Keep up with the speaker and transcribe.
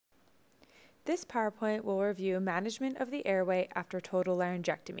This PowerPoint will review management of the airway after total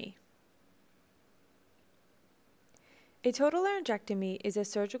laryngectomy. A total laryngectomy is a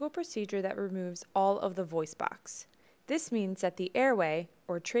surgical procedure that removes all of the voice box. This means that the airway,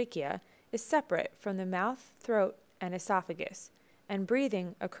 or trachea, is separate from the mouth, throat, and esophagus, and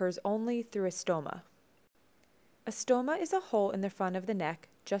breathing occurs only through a stoma. A stoma is a hole in the front of the neck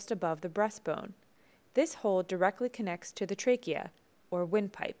just above the breastbone. This hole directly connects to the trachea, or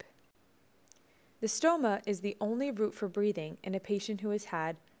windpipe. The stoma is the only route for breathing in a patient who has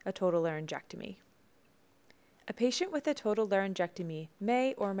had a total laryngectomy. A patient with a total laryngectomy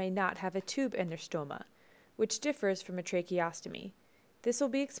may or may not have a tube in their stoma, which differs from a tracheostomy. This will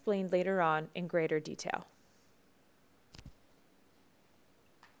be explained later on in greater detail.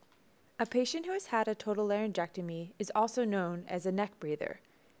 A patient who has had a total laryngectomy is also known as a neck breather.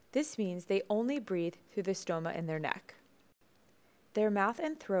 This means they only breathe through the stoma in their neck. Their mouth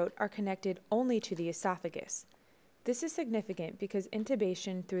and throat are connected only to the esophagus. This is significant because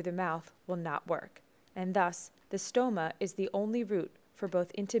intubation through the mouth will not work, and thus the stoma is the only route for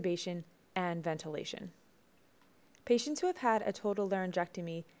both intubation and ventilation. Patients who have had a total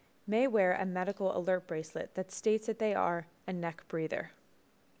laryngectomy may wear a medical alert bracelet that states that they are a neck breather.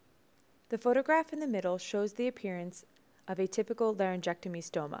 The photograph in the middle shows the appearance of a typical laryngectomy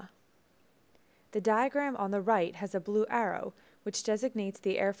stoma. The diagram on the right has a blue arrow, which designates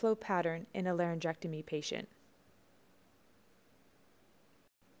the airflow pattern in a laryngectomy patient.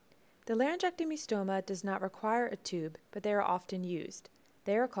 The laryngectomy stoma does not require a tube, but they are often used.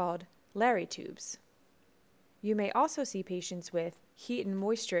 They are called Lary tubes. You may also see patients with heat and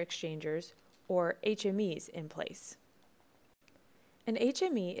moisture exchangers, or HMEs, in place. An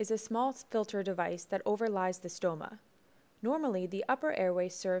HME is a small filter device that overlies the stoma. Normally, the upper airway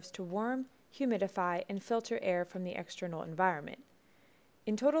serves to warm, humidify, and filter air from the external environment.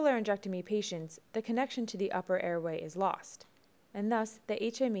 In total laryngectomy patients, the connection to the upper airway is lost, and thus the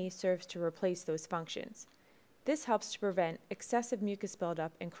HME serves to replace those functions. This helps to prevent excessive mucus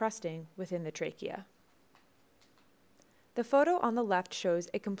buildup and crusting within the trachea. The photo on the left shows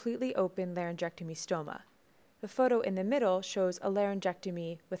a completely open laryngectomy stoma. The photo in the middle shows a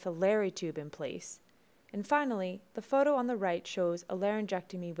laryngectomy with a Lary tube in place. And finally, the photo on the right shows a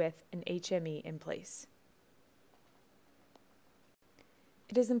laryngectomy with an HME in place.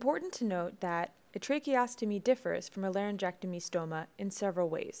 It is important to note that a tracheostomy differs from a laryngectomy stoma in several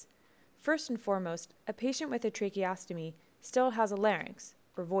ways. First and foremost, a patient with a tracheostomy still has a larynx,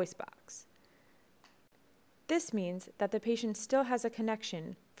 or voice box. This means that the patient still has a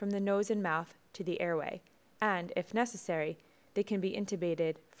connection from the nose and mouth to the airway, and, if necessary, they can be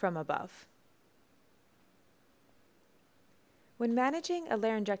intubated from above. When managing a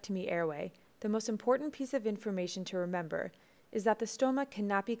laryngectomy airway, the most important piece of information to remember is that the stoma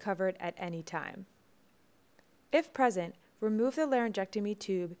cannot be covered at any time. If present, remove the laryngectomy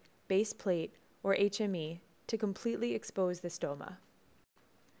tube, base plate, or HME to completely expose the stoma.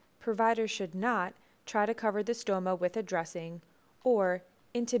 Providers should not try to cover the stoma with a dressing or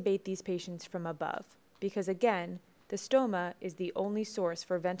intubate these patients from above, because again, the stoma is the only source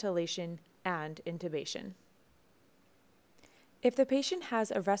for ventilation and intubation. If the patient has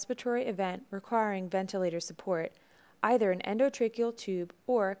a respiratory event requiring ventilator support, either an endotracheal tube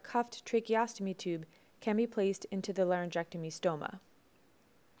or cuffed tracheostomy tube can be placed into the laryngectomy stoma.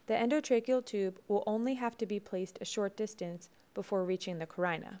 The endotracheal tube will only have to be placed a short distance before reaching the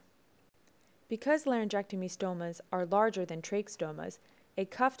carina. Because laryngectomy stomas are larger than trach stomas, a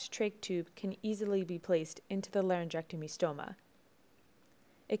cuffed trach tube can easily be placed into the laryngectomy stoma.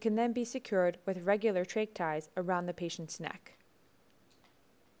 It can then be secured with regular trach ties around the patient's neck.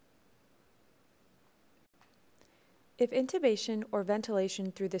 If intubation or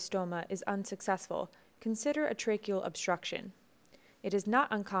ventilation through the stoma is unsuccessful, consider a tracheal obstruction. It is not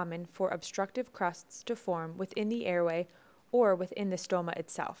uncommon for obstructive crusts to form within the airway or within the stoma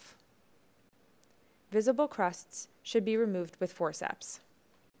itself. Visible crusts should be removed with forceps.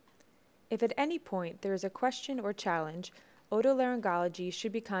 If at any point there is a question or challenge, otolaryngology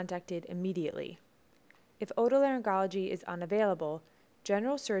should be contacted immediately. If otolaryngology is unavailable,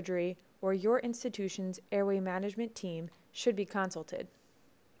 general surgery or your institution's airway management team should be consulted.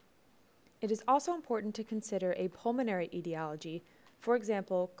 It is also important to consider a pulmonary etiology, for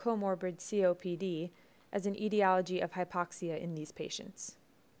example, comorbid COPD, as an etiology of hypoxia in these patients.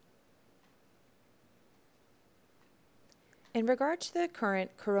 In regard to the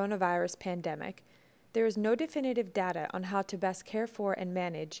current coronavirus pandemic, there is no definitive data on how to best care for and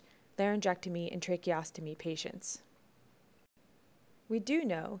manage laryngectomy and tracheostomy patients. We do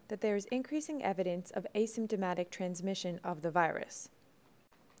know that there is increasing evidence of asymptomatic transmission of the virus.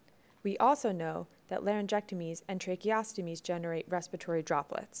 We also know that laryngectomies and tracheostomies generate respiratory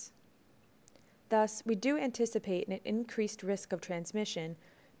droplets. Thus, we do anticipate an increased risk of transmission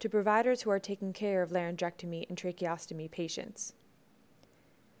to providers who are taking care of laryngectomy and tracheostomy patients.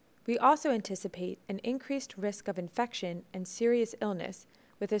 We also anticipate an increased risk of infection and serious illness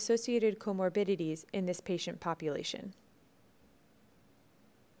with associated comorbidities in this patient population.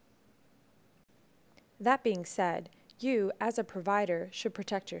 That being said, you, as a provider, should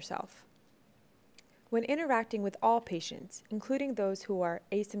protect yourself. When interacting with all patients, including those who are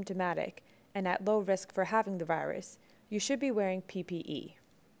asymptomatic and at low risk for having the virus, you should be wearing PPE.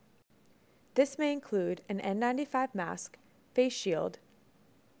 This may include an N95 mask, face shield,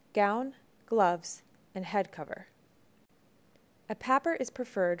 gown, gloves, and head cover. A PAPR is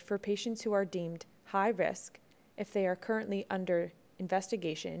preferred for patients who are deemed high risk if they are currently under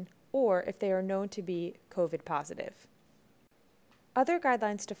investigation or if they are known to be COVID positive. Other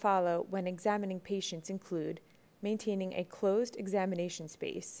guidelines to follow when examining patients include maintaining a closed examination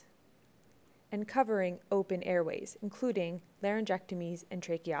space and covering open airways, including laryngectomies and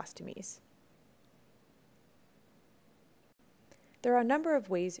tracheostomies. There are a number of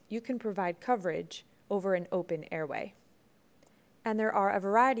ways you can provide coverage over an open airway, and there are a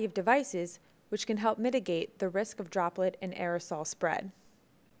variety of devices which can help mitigate the risk of droplet and aerosol spread.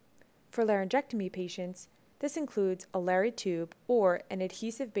 For laryngectomy patients, this includes a Lary tube or an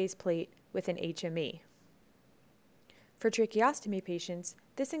adhesive base plate with an HME. For tracheostomy patients,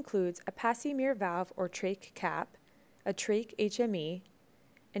 this includes a Passy-Muir valve or trach cap, a trach HME,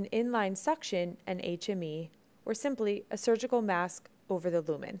 an inline suction and HME, or simply a surgical mask over the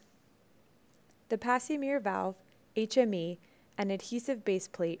lumen. The Passy-Muir valve, HME, and adhesive base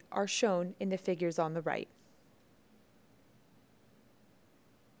plate are shown in the figures on the right.